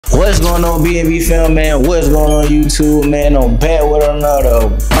What's going on, B&B Film, man? What's going on, YouTube, man? I'm back with another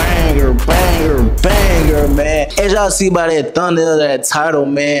banger, man. As y'all see by that thunder of that title,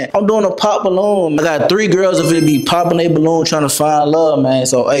 man, I'm doing a pop balloon. I got 3 girls if it be popping a balloon trying to find love, man.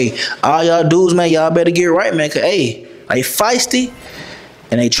 So, hey, all y'all dudes, man, y'all better get right, man, because, hey, they feisty.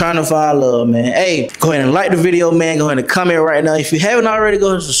 And they trying to find love, man. Hey, go ahead and like the video, man. Go ahead and comment right now. If you haven't already, go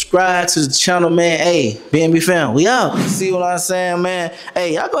ahead and subscribe to the channel, man. Hey, B&B Fam, we out. See what I'm saying, man?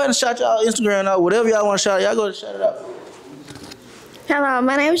 Hey, y'all go ahead and shout y'all Instagram out. Whatever y'all want to shout, y'all go ahead and shout it out. Hello,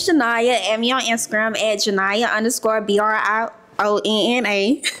 my name is Janaya. Add me on Instagram at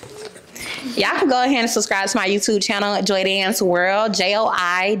Janaya_BRIONNA. Y'all can go ahead and subscribe to my YouTube channel, Joydan's World,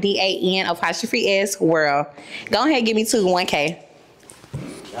 JOIDAN_S World. Go ahead and give me 1K.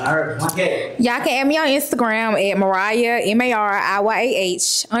 Y'all can add me on Instagram at Mariah,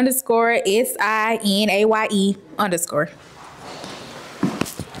 MARIYAH_SINAYE_.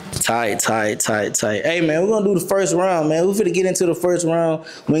 Tight. Hey, man, we're going to do the first round, man. We're finna get into the first round.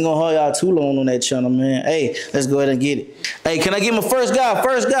 We ain't going to hold y'all too long on that channel, man. Hey, let's go ahead and get it. Hey, can I get my first guy?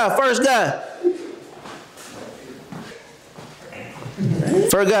 First guy.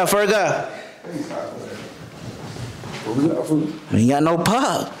 We ain't got no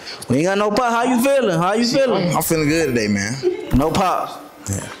pop. How you feeling? I'm feeling good today, man. No pop.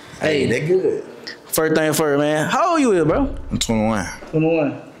 Yeah. Hey, they good. First thing first, man. How old you is, bro? I'm 21.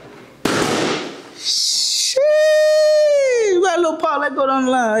 21. Shit. You got a little pop. Let's go down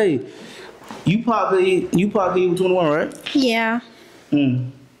the line. Hey, you pop till you was 21, right? Yeah.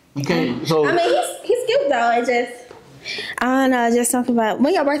 You can't. So I mean, he's cute though. It just, I don't know, just something about,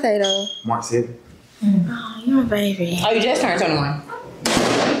 when your birthday though? March 7th. Oh, you're a baby. Oh, you just turned 21.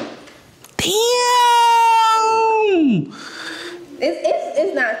 damn.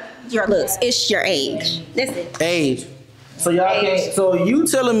 It's not your looks, it's your age. That's it. Age. So y'all can't. So you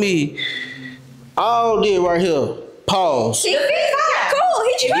telling me all this right here? Pause. He's fine. Cool.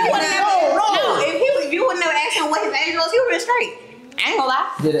 He's straight. If you wouldn't have asked him what his age was, he would have been straight. I ain't gonna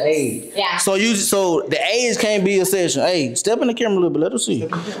lie. The age. Yeah. So the age can't be a session. Hey, step in the camera a little bit. Let us see.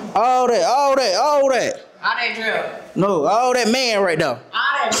 All that. All that drill. No, all that man right there. All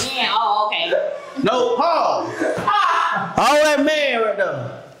that man. Oh, okay. No, pause. All that man right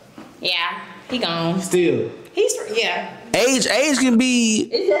there. Yeah, he gone. Still. Yeah. Age can be.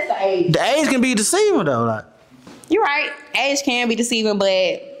 It's just the age. The age can be deceiving though. Like. You're right. Age can be deceiving,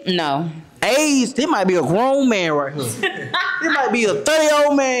 but no. Age, there might be a grown man right here. There might be a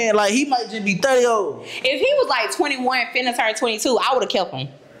 30-year-old man. Like, he might just be 30-year-old. If he was like 21, finna turn 22, I would have kept him.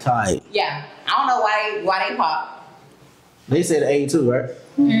 Tight. Yeah. I don't know why they pop. They said age too, right?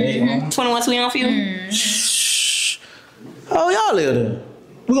 21 too young for you? Shh. Oh, y'all live there.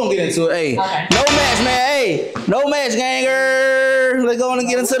 We're going to get into it. Hey, okay. No match, man. Hey, no match, ganger. Let's go on and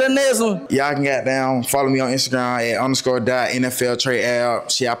get into the next one. Y'all can get down, follow me on Instagram at _.NFL Trey Al.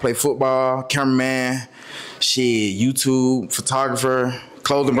 Shit, I play football, cameraman, shit, YouTube, photographer,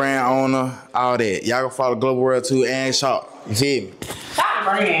 clothing brand owner, all that. Y'all can follow Global World too and shop. You feel me?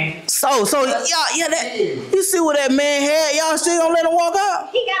 So, y'all, you see what that man had? Y'all still gonna let him walk out?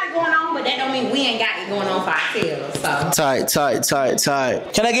 He got it going on, but that don't mean we ain't got it going on for ourselves. So. Tight.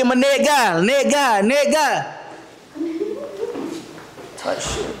 Can I get my net guy? Tight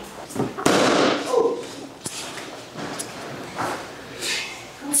shit.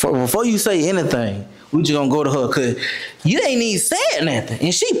 Before you say anything, we just gonna go to her, cause you ain't even said nothing,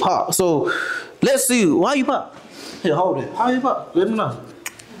 and she popped. So let's see. Why you pop? Here, hold it. How you pop? Let me know.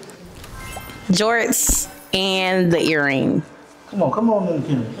 Jorts and the earring. Come on,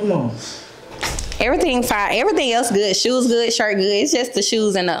 Kim. Come on. Everything fine. Everything else good. Shoes good. Shirt good. It's just the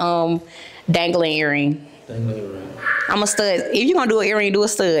shoes and the dangling earring. I'm a stud. If you're gonna do an earring, do a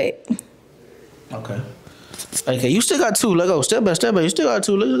stud. Okay. You still got 2. Let go. Step by step. You still got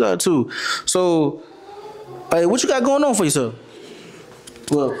 2. You got 2. So, hey, what you got going on for yourself?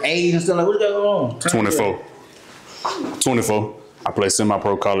 Well, age and stuff like. What you got going on? 24. I play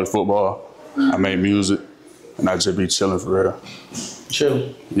semi-pro college football. I make music, and I just be chilling for real.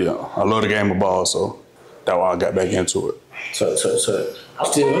 Chill. Yeah, I love the game of ball, so that's why I got back into it. Still okay.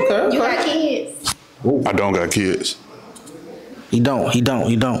 You got kids? Ooh. I don't got kids. He don't.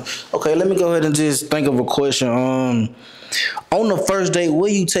 Okay, let me go ahead and just think of a question. On the first date,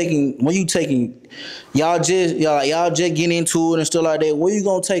 where you taking? Y'all just getting into it and stuff like that. Where you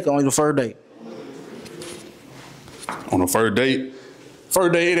gonna take on the first date? On the first date,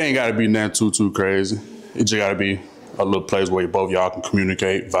 it ain't gotta be nothing too crazy. It just gotta be a little place where both y'all can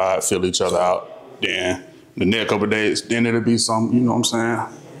communicate, vibe, feel each other out. Then the next couple of days, then it'll be something, you know what I'm saying,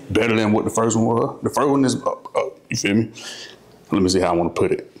 better than what the first one was. The first one is, you feel me? Let me see how I want to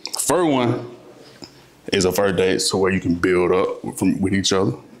put it. First one is a first date, so where you can build up with each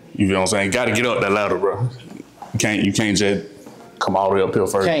other. You know what I'm saying? Got to get up that ladder, bro. You can't just come all the way uphill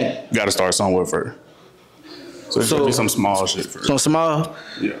first. Can't. Got to start somewhere first. So it's gonna be some small shit first. Some small.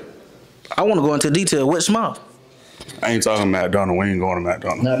 Yeah. I want to go into detail. What small? I ain't talking McDonald's. We ain't going to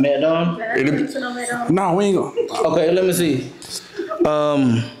McDonald's. Not McDonald's. Nah, we ain't going. Okay, let me see.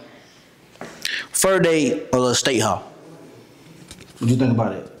 First date or a state house. What you think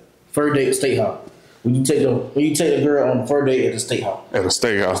about it? First date, state house. When you take the girl on the first date at the state house. At a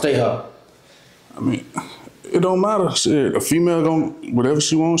steakhouse. State house. I mean, it don't matter. Shit, a female whatever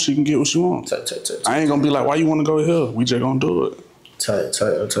she wants, she can get what she wants. Tight. I ain't gonna be like, why you wanna go here? We just gonna do it. Tight.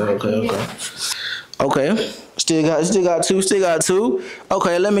 Okay. Still got two.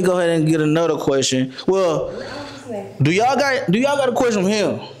 Okay, let me go ahead and get another question. Well, do y'all got a question from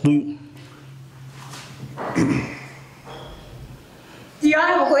him? Do y'all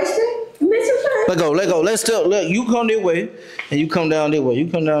have a question? Let go. Let's you come this way and you come down this way. You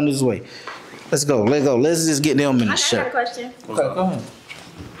come down this way. Let's go. Let's just get them in the I shot. got a question. Okay, go ahead.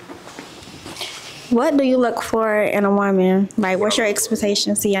 What do you look for in a woman? Like, what's your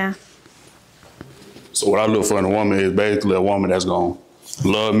expectations? Yeah. So what I look for in a woman is basically a woman that's gonna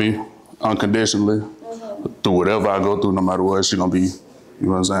love me unconditionally through whatever I go through, no matter what. She gonna be, you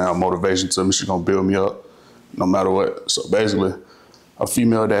know what I'm saying, a motivation to me. She gonna build me up no matter what. So basically, a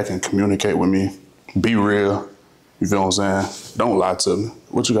female that can communicate with me, be real, you feel what I'm saying? Don't lie to me.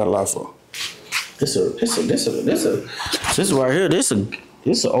 What you gotta lie for? This right here. This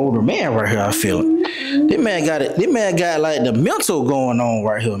an older man right here. I feel it. This man got like the mental going on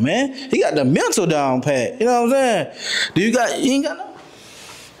right here, man. He got the mental down pat. You know what I'm saying? You ain't got no?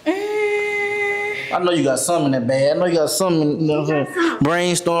 I know you got something in that bag. I know you got something, you know,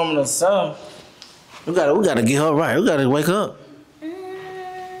 brainstorming or something. We gotta get her right. We gotta wake up.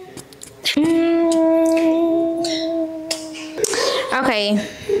 Okay,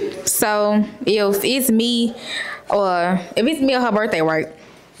 so if it's me or her birthday, right?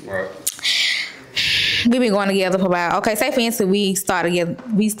 Right. We've been going together for about, okay, say for instance we start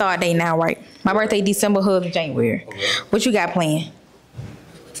dating now, right? My birthday December, hers in January. Okay. What you got planned?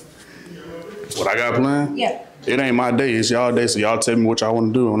 What I got planned? Yeah. It ain't my day, it's y'all day, so y'all tell me what y'all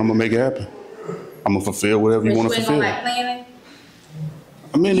want to do and I'm gonna make it happen. I'm gonna fulfill whatever you want to fulfill. Like planning?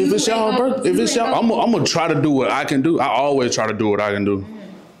 I mean, if it's y'all birthday, I'm gonna try to do what I can do. I always try to do what I can do.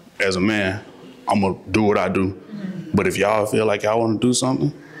 As a man, I'm gonna do what I do. But if y'all feel like y'all want to do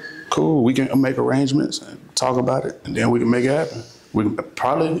something, cool. We can make arrangements and talk about it, and then we can make it happen. We can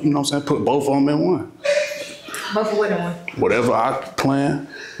probably, you know what I'm saying, put both of them in one. Both of what in one? Whatever I plan,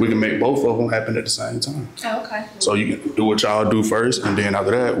 we can make both of them happen at the same time. Oh, okay. So you can do what y'all do first, and then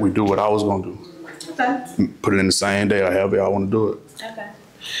after that, we do what I was gonna do. Okay. Put it in the same day or however y'all want to do it. Okay.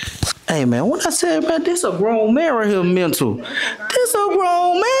 Hey man, what I said, man, this a grown man right here mental. This a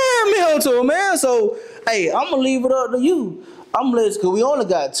grown man mental, man. So, hey, I'm gonna leave it up to you. I'm gonna let cause we only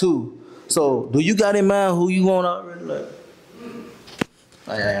got two. So, do you got in mind who you want already? Like?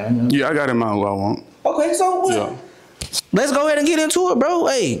 Yeah, I got in mind who I want. Okay, so what? Yeah. Let's go ahead and get into it, bro.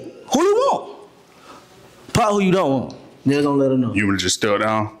 Hey, who you want? Pop who you don't want. They're gonna let her know. You wanna just stare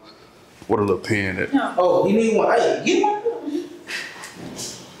down? What a little pen that. Oh, you need one. Hey, get one.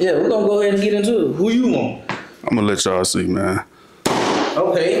 Yeah, we're gonna go ahead and get into it. Who you want? I'm gonna let y'all see, man.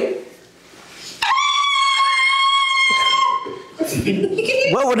 Okay.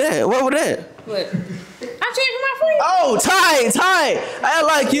 What was that? What? I changed my friend. Oh, tight. I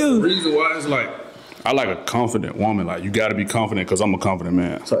like you. The reason why is like, I like a confident woman. Like, you gotta be confident because I'm a confident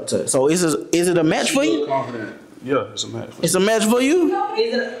man. So is it a match for you? Confident. Yeah, it's a match. It's a match for you?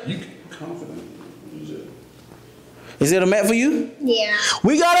 You confident. Is it a match for you? Yeah.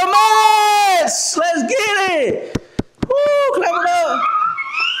 We got a match! Let's get it! Woo, clap it up.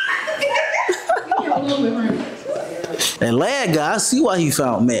 That lad guy, I see why he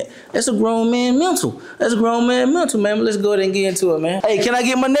found Matt. That's a grown man mental. Man. Let's go ahead and get into it, man. Hey, can I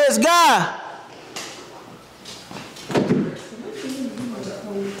get my next guy?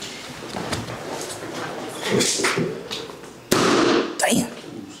 Damn.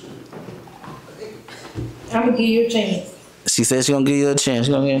 I'm gonna give you a chance. She said she's gonna give you a chance.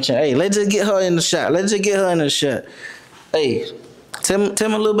 Hey, let's just get her in the shot. Hey, tell me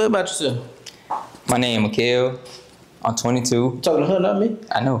a little bit about yourself. My name is Mikhail. I'm 22. You talking to her, not me?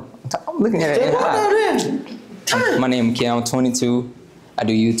 I know. I'm looking at it. My name is Mikhail. I'm 22. I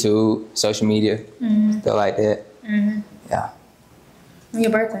do YouTube, social media, stuff like that. Yeah. When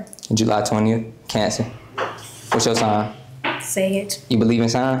your birthday? July 20th, Cancer. What's your sign? Say it. You believe in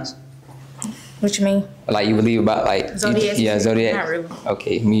signs? What you mean? Like you believe about like Zodiac? Yeah, zodiac. Not really.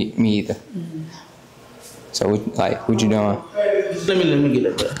 Okay, me either. So what you doing? Let me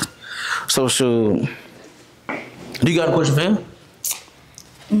get that back. So shoot. Do you got a question for him?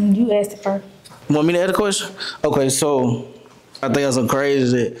 You asked it first. You want me to ask a question? Okay, so I think that's some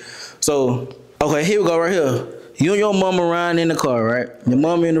crazy shit. So, okay, here we go right here. You and your mama riding in the car, right? Your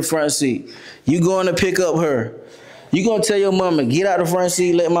mama in the front seat. You going to pick up her. You gonna tell your mama, get out the front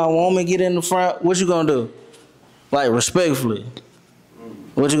seat, let my woman get in the front. What you gonna do? Like, respectfully.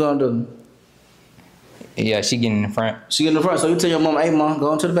 What you gonna do? Yeah, she getting in the front. She get in the front, so you tell your mama, hey, mom,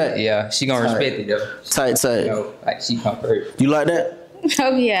 go into the back. Yeah, she gonna respect it though. Tight. You know, like she come first. You like that?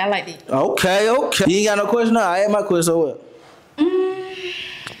 Oh yeah, I like it. Okay. You ain't got no question? No, I had my question, so what? You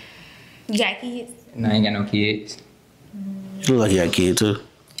got kids? No, I ain't got no kids. You look like you got a kid, too.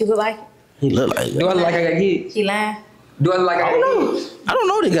 You look like it? He look like Do I look like I got kids? She lying? Do I look like I got kids? I don't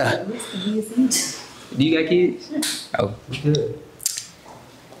know the guy. Do you got kids? Oh, good.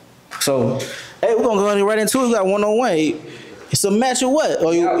 So, hey, we're gonna go right into it. We got 101. It's a match or what?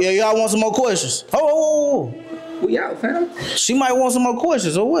 Or y'all want some more questions? Oh. We out, fam. She might want some more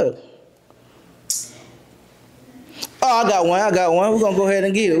questions or what? Oh, I got one. We're gonna go ahead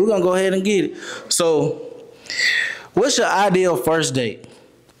and get it. So, what's your ideal first date?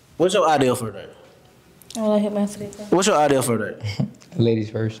 What's your ideal first date? I'll hit my sleep. What's your ideal first date? Ladies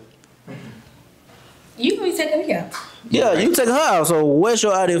first. You can be taking me out. Yeah, you take her out. So, what's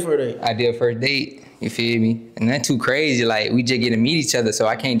your ideal first date? Ideal first date. You feel me? And not too crazy. Like we just get to meet each other, so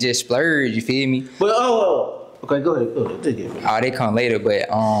I can't just splurge. You feel me? But okay, go ahead. Take it. Oh, they come later, but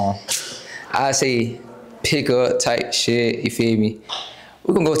I say pick up type shit. You feel me?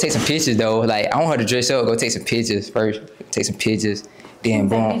 We gonna go take some pictures though. Like I want her to dress up. Go take some pictures first. Take some pictures. Then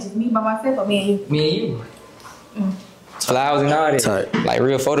boom. Just me by myself or me and you? Me and you. Flowers and all that. Tight. Like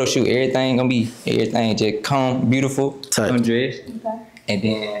real photo shoot. Everything gonna be everything just come beautiful. Tight. Come dressed. Okay. And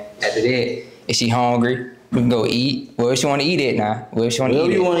then after that, if she hungry, we can go eat. Where she want to eat at now? Where she want to eat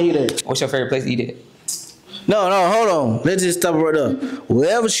Wherever you want to eat at. What's your favorite place to eat at? No, hold on. Let's just stop it right up.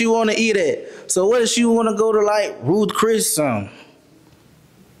 Wherever she want to eat at. So what if she want to go to like Ruth Chris something?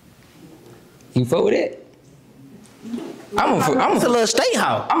 You fuck with that? It's a little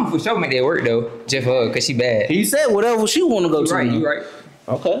steakhouse. I'm for sure make that work though, just for her, cause she bad. He said whatever she want to go to. You right.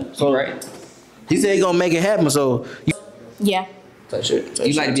 Okay. So You right. he said he gonna make it happen. So Yeah.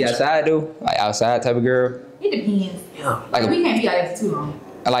 You like to be outside though, like outside type of girl. It depends. Yeah. Like We can't be out there for too long.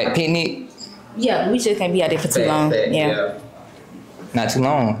 like picnic. Yeah, we just can't be out there for too long. Yeah. Not too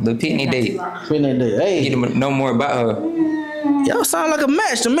long. The picnic Not too date. long. Hey, Get to know more about her. y'all sound like a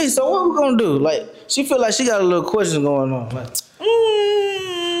match to me. So what we gonna do? Like she feel like she got a little question going on. Like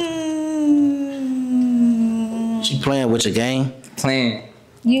she playing with your game. Playing.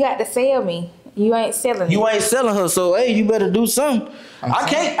 You got to sell me. You ain't selling me. You ain't selling her, so hey, you better do something.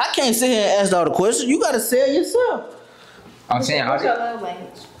 I can't sit here and ask all the questions. You gotta sell yourself. I'm saying What's your love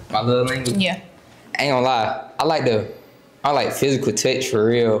language? my love language. Yeah. I ain't gonna lie. I like physical touch for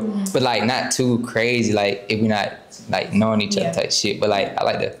real, but like not too crazy. Like if we not like knowing each other type shit. But like I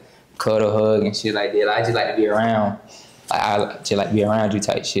like to cuddle, hug, and shit like that. Like, I just like to be around. Like I just like to be around you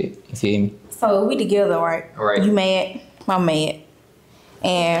type shit. You feel me? So we together, right? Right. You mad? I'm mad.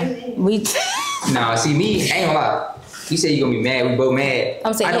 And we. Nah, see me, I ain't gonna lie. You say you gonna be mad, we both mad.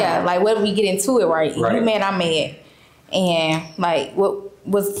 I'm saying, yeah, like whether we get into it, right? Right. You mad, I'm mad. And like,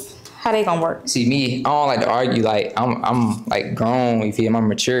 how they gonna work? See me, I don't like to argue. Like I'm like grown, you feel me? I'm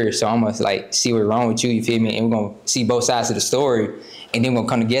mature, so I'm gonna like see what's wrong with you, you feel me? And we're gonna see both sides of the story, and then we're gonna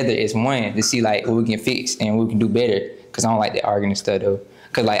come together as one to see like what we can fix and what we can do better. Cause I don't like the arguing and stuff though.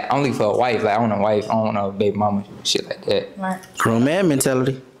 Cause like I'm looking for a wife. Like I want a wife. I don't want a baby mama, shit like that. Right. Grown man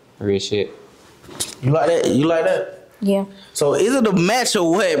mentality. Real shit. You like that? You like that? Yeah. So is it a match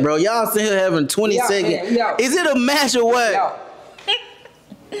or what, bro? Y'all sit here having 20 seconds. Man, we out. Is it a match or what? We out.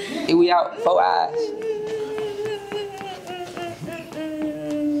 Here we out. 4 eyes.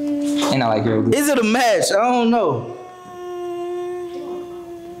 And I like girl. Is it a match? I don't know.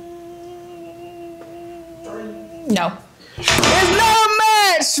 No. It's not a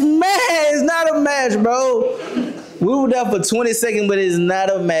match, man. It's not a match, bro. We were there for 20 seconds, but it's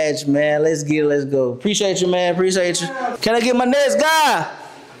not a match, man. Let's get it. Let's go. Appreciate you, man. Appreciate you. Can I get my next guy?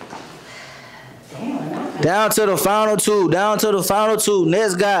 Down to the final two. Down to the final two.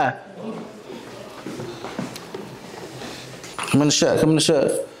 Next guy. Come in the shot. Come in the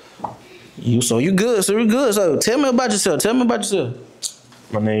shot. You good. So you good. So tell me about yourself. Tell me about yourself.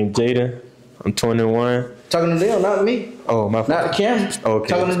 My name Jaden. I'm 21. Talking to them, not me. Oh, my fault. Not the camera. Okay.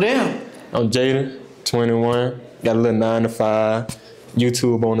 Talking to them. I'm Jaden, 21. Got a little 9 to 5.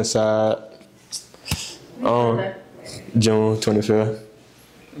 YouTube on the side. June 25th.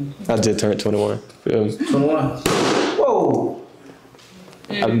 I just turned 21. Feel me? 21. Whoa.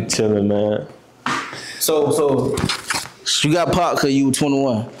 I'm chilling, man. So you got popped because you were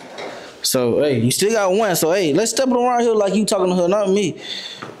 21. So hey, you still got one. So hey, let's step it around here like you talking to her, not me.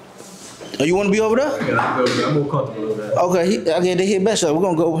 Oh, you want to be over there? I'm more comfortable with that. Okay, I get to hit best shot. We're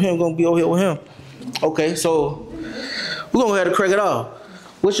gonna go with him. We're gonna be over here with him. Okay, so we're gonna go ahead and crack it off.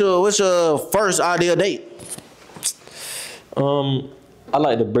 What's your first ideal date? I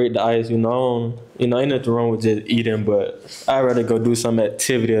like to break the ice, you know. Ain't nothing wrong with just eating, but I'd rather go do some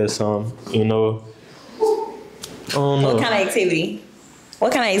activity or something, you know. I don't know. What kind of activity?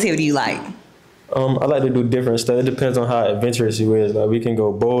 What kind of activity you like? I like to do different stuff. It depends on how adventurous you is. Like we can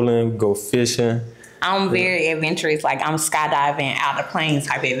go bowling, go fishing. I'm very adventurous. Like I'm skydiving, out of plane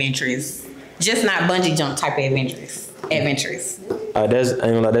type of adventurous. Just not bungee jump type of adventurous.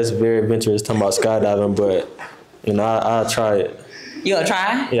 That's very adventurous talking about skydiving, but you know I'll try it. You gonna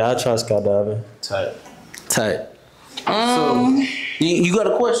try? Yeah, I'll try skydiving. Tight. So you got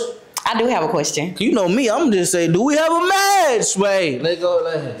a question? I do have a question. You know me, I'm just saying, do we have a match? Wait, let's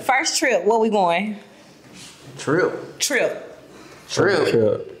go. First trip, where we going? Trip.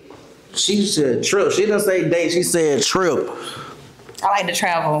 She said trip. She didn't say date. She said trip. I like to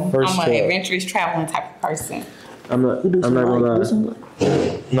travel. First I'm an trip. adventurous traveling type of person. I'm not gonna lie.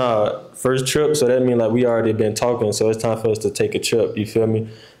 Nah, first trip, so that means like we already been talking, so it's time for us to take a trip, you feel me?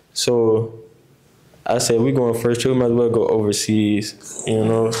 So I said we going first trip, we might as well go overseas, you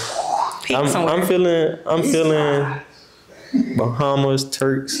know. I'm feeling Bahamas,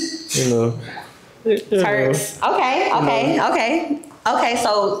 Turks, you know. Turks. Okay,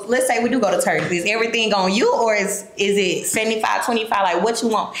 so let's say we do go to Turks. Is everything on you or is it 75-25? Like what you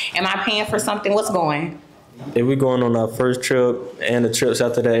want? Am I paying for something? What's going? If we going on our first trip and the trips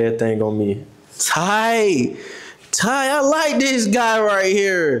after that, everything on me. Ty, I like this guy right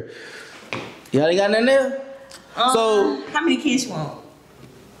here. Y'all ain't got nothing there? So how many kids you want?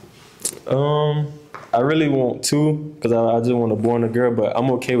 I really want 2 because I just want a boy and a girl, but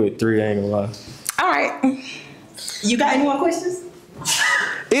I'm okay with 3. I ain't gonna lie. All right. You got any more questions?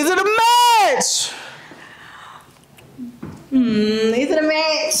 is it a match? Is it a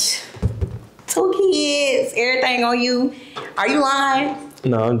match? 2 kids, everything on you. Are you lying?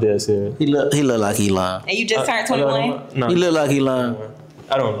 No, I'm dead serious. He look like he lying. And you just turned 21? No, He look like he lying.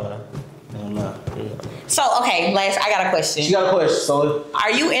 I don't lie. So, okay, I got a question. She got a question. So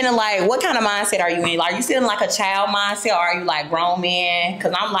Are you in like, what kind of mindset are you in? Are you still in like a child mindset or are you like grown man?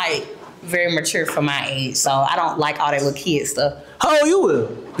 Because I'm like very mature for my age, so I don't like all that little kid stuff. how old you will?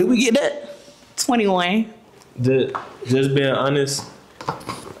 Did we get that? 21. Just being honest,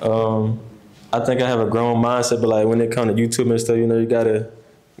 I think I have a grown mindset, but like when it comes to YouTube and stuff, you know, you gotta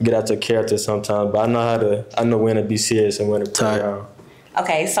get out your character sometimes. But I know when to be serious and when to play around.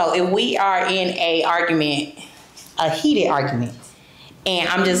 Okay, so if we are in a heated argument, and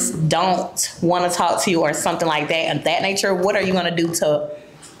I'm just don't want to talk to you or something like that of that nature, what are you gonna do to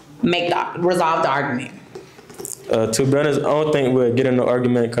resolve the argument? To be honest, I don't think we'll get in an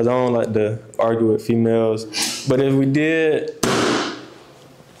argument because I don't like to argue with females. But if we did,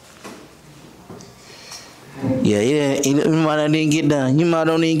 Yeah, you might not even get done. You might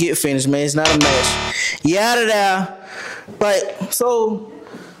don't even get finished, man. It's not a match. You out of there. Like, so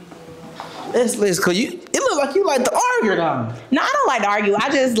let's cause it look like you like to argue now. No, I don't like to argue. I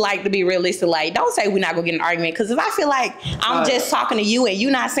just like to be realistic. Like, don't say we're not gonna get in an argument. Because if I feel like I'm just talking to you and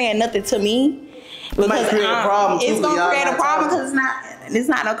you not saying nothing to me, It might create a problem. It's too, gonna y'all create a not problem talking. because it's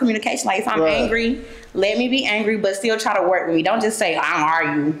not no communication. Like if I'm Right. angry, let me be angry, but still try to work with me. Don't just say I'm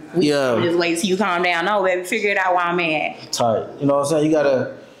argue. Yeah. Just wait till you calm down. No, baby, figure it out while I'm mad. Tight. You know what I'm saying? You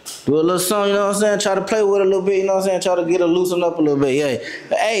gotta do a little something, you know what I'm saying? Try to play with it a little bit, you know what I'm saying? Try to get her loosened up a little bit, yeah.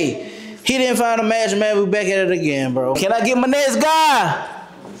 But, hey, he didn't find a match, man. We back at it again, bro. Can I get my next guy?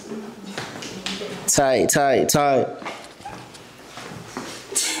 Tight.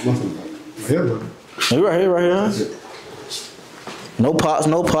 You right here. No pops.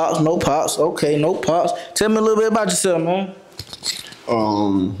 Okay, no pops. Tell me a little bit about yourself, man.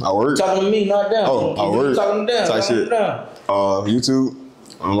 I work. Talking to me, not down. Oh, I work. Talking down. Type Talking shit. down. YouTube.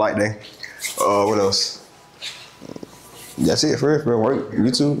 I don't like that. What else? That's it for work.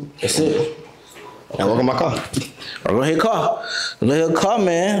 YouTube. That's it. And work on my car. Go ahead, car,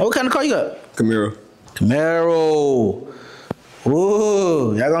 man. What kind of car you got? Camaro.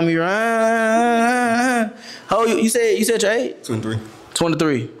 Ooh, y'all gonna be right. How old you said your age?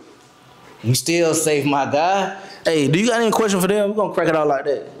 23. You still safe, my guy. Hey, do you got any question for them? We're gonna crack it out like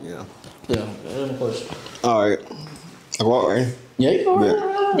that. Yeah. Yeah, any question? All right. I walk, right? Yeah, you go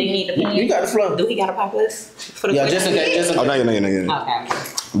ahead. Do you need the pen? You got the flow. Do he got a pop list? For the Yeah, just in case. Oh, no. Okay.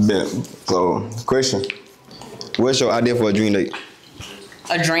 Bet. So, question. What's your idea for a dream date?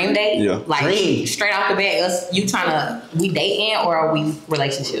 A dream date? Yeah. Like Dream. straight off the bat, we dating or are we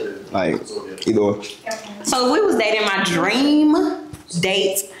relationship? Like, either or. So if we was dating, my dream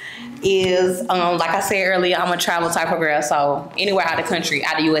date is like I said earlier, I'm a travel type of girl. So anywhere out of the country,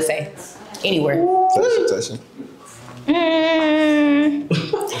 out of USA, anywhere. Touch it.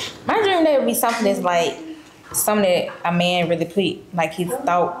 My dream day would be something that's like something that a man really put, like he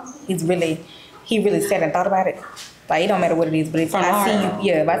really sat and thought about it. Like it don't matter what it is, but if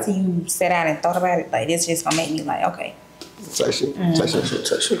I see you sat down and thought about it, like it's just gonna make me like, okay. Touch it.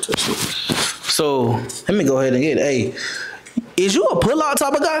 So let me go ahead and get it. Hey, is you a pull-out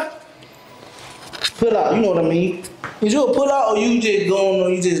type of guy? Pull out, you know what I mean? Is you a pull-out or you just going or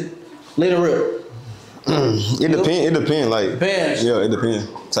you just let it rip? It depends. Like, Depends. Yeah, it depends.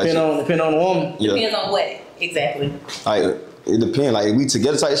 Depend on the woman. Yeah. Depends on what exactly. Like, it depends. Like, if we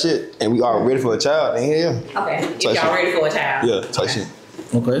together type shit and we are ready for a child, then yeah. Okay. If Type y'all shit. ready for a child. Yeah, type shit.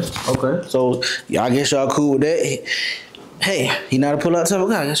 Okay. So y'all guess y'all cool with that. Hey, he not a pull-out type of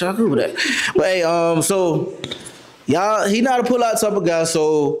guy. I guess y'all cool with that. But hey, so y'all, he not a pull-out type of guy.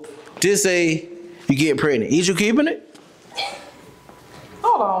 So just say you get pregnant. Is you keeping it?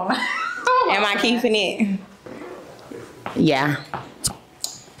 Hold on. Am I keeping it? Yeah.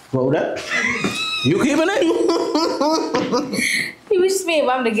 What was that? You keeping it? We just mean if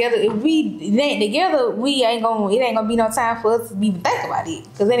I'm together. If we ain't together, it ain't gonna be no time for us to even think about it,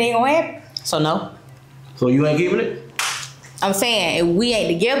 cause it ain't gonna happen. So no. So you ain't keeping it? I'm saying if we ain't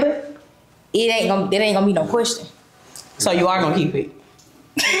together, it ain't gonna be no question. So you are gonna keep it.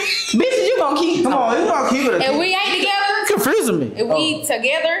 Bitch, you gonna keep it. Come on, you gonna keep it. If we ain't together, Confusing me. if we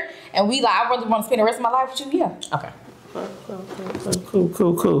together and we like, I really want to spend the rest of my life with you. Yeah. Okay.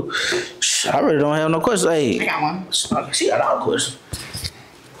 Cool. Shh, I really don't have no questions. Hey, I got one. she got all questions.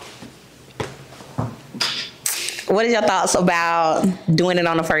 What is your thoughts about doing it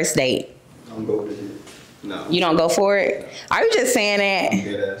on the first date? I'm going with it. No. You don't go for it? Are you just saying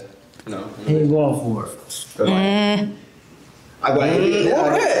that? No. He ain't going for it. I go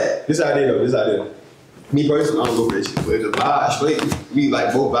ahead. This idea though. Me personally, I don't go for that shit. But if the vibe straight, we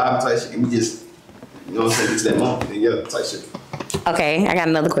like both vibe type shit, and we just, you know what I'm saying, get to that moment, then yeah, type shit. Okay, I got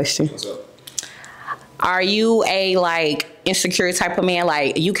another question. What's up? Are you a like insecure type of man?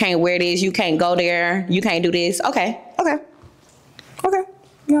 Like you can't wear this, you can't go there, you can't do this. Okay. You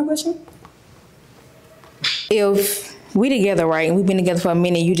got a question? If we together, right, and we've been together for a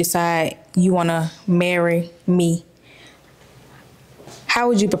minute, you decide you want to marry me, how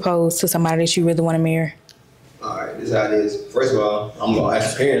would you propose to somebody that you really want to marry? All right, this is how it is. First of all, I'm gonna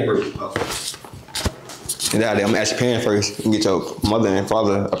ask your parents first. I'm gonna ask your parents first and get your mother and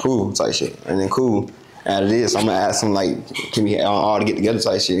father approval type shit, and then cool. Out of this, I'm gonna ask them like, can we all to get together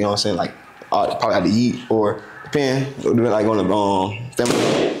type shit? You know what I'm saying? Like, probably have to eat or depend. Or do it like on a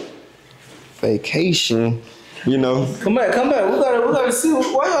family vacation. You know. Come back. We gotta see. Why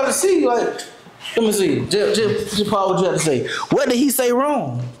you gotta see? Like, let me see. Just Paul, what you have to say? What did he say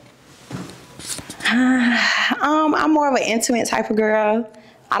wrong? I'm more of an intimate type of girl.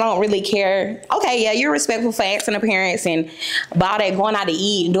 I don't really care. Okay, yeah, you're respectful for asking the parents and about that going out to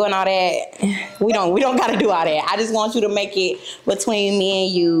eat and doing all that. We don't gotta do all that. I just want you to make it between me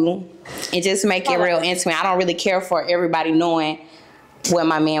and you and just make it real intimate. I don't really care for everybody knowing what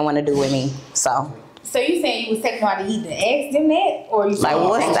my man want to do with me. So you saying you was taking out to eat to ask them that, or you like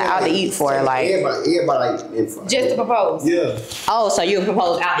what's the out to eat for? Like everybody like just to propose? Yeah. Oh, so you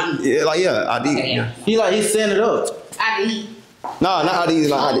propose out to eat? Yeah, I did. Okay, yeah. He's setting it up. Out to eat. No, not out to eat.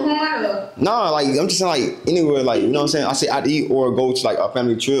 Like, no, like I'm just saying like anywhere, like you know what I'm saying. I say out to eat or go to like a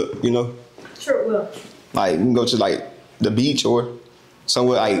family trip, you know. Trip will. Like we can go to like the beach or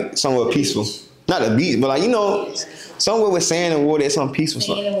somewhere peaceful. Not the beach, but like you know, somewhere with sand and water, something peaceful.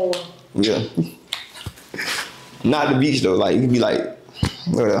 Sand and water. Yeah. Not the beach though. Like you could be like,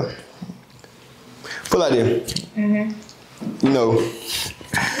 whatever. Put out there. You know,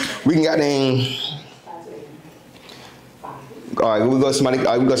 we can goddamn. All right, we go to somebody. We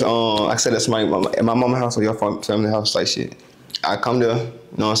go to I said that somebody at my mama's house or your family house like shit. I come there, you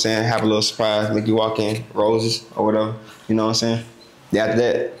know what I'm saying, have a little surprise, make you walk in, roses or whatever, you know what I'm saying. Then after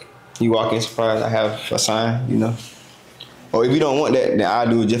that, you walk in surprise, I have a sign, you know. Or if you don't want that, then I'll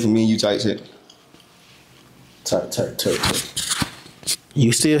do it just for me and you type shit. Type.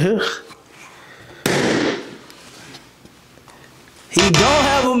 You still here? He don't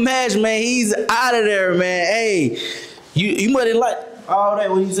have a match, man. He's out of there, man. Hey, you must have like all that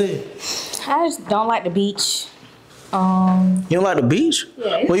what he said. I just don't like the beach. You don't like the beach?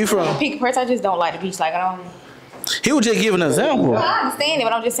 Yeah. Where you from? Pick first. I just don't like the beach. Like I don't. He was just giving an example. Well, I understand it,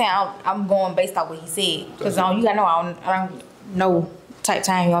 but I'm just saying I'm going based off what he said. Because you gotta know I don't know type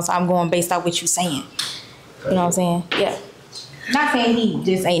time, you know, so I'm going based off what you saying. You know what I'm saying? Yeah. Not saying he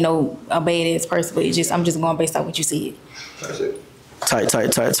just ain't a badass person, but I'm just going based off what you said. That's it.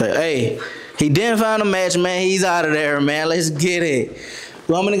 Tight. Hey, he didn't find a match, man. He's out of there, man. Let's get it.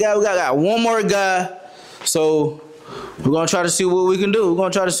 Well, how many guys we got? Got one more guy. So we're gonna try to see what we can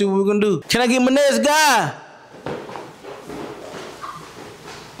do. Can I get my next guy?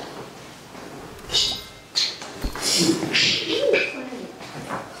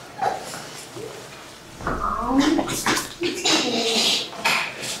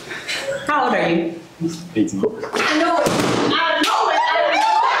 How old are you? 18. I know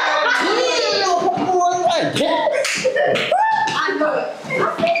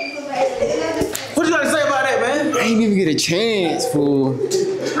it. What you gotta say about that, man? I ain't even get a chance, fool.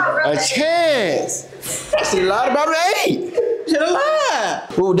 A chance. That's a lot about eight. Just lie.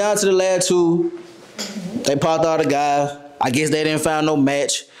 We were down to the last two. They popped all the guys. I guess they didn't find no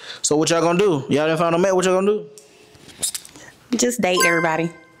match. So what y'all gonna do? Y'all didn't find no match. What y'all gonna do? Just date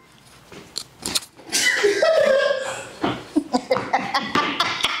everybody.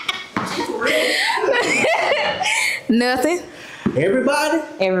 Nothing.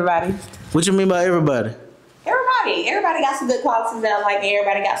 Everybody. What you mean by everybody? Everybody got some good qualities that I like.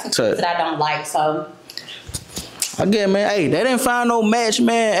 Everybody got some things that I don't like. So Again, man, hey, they didn't find no match,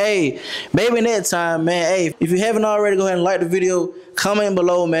 man. Hey, maybe next time, man. Hey, if you haven't already, go ahead and like the video. Comment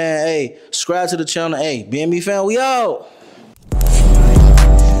below, man. Hey, subscribe to the channel. Hey, BNB fan, we out.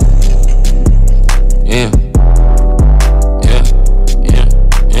 Yeah.